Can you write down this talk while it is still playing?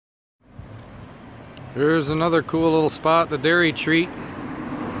Here's another cool little spot, the Dairy Treat.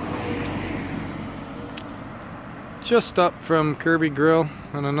 Just up from Kirby Grill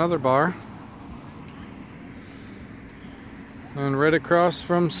and another bar. And right across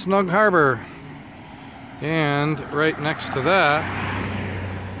from Snug Harbor. And right next to that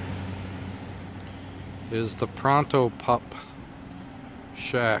is the Pronto Pup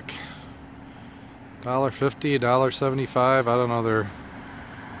Shack. $1.50, $1.75, I don't know, they're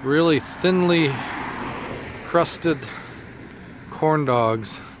really thinly crusted corn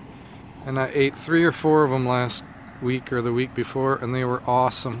dogs. And I ate 3 or 4 of them last week or the week before, and they were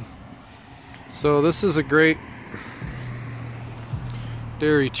awesome. So this is a great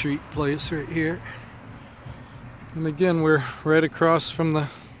dairy treat place right here. And again, we're right across from the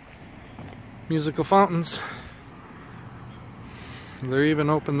musical fountains. They're even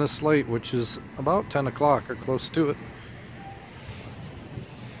open this late, which is about 10 o'clock or close to it.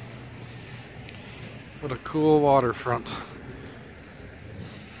 What a cool waterfront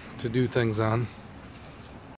to do things on.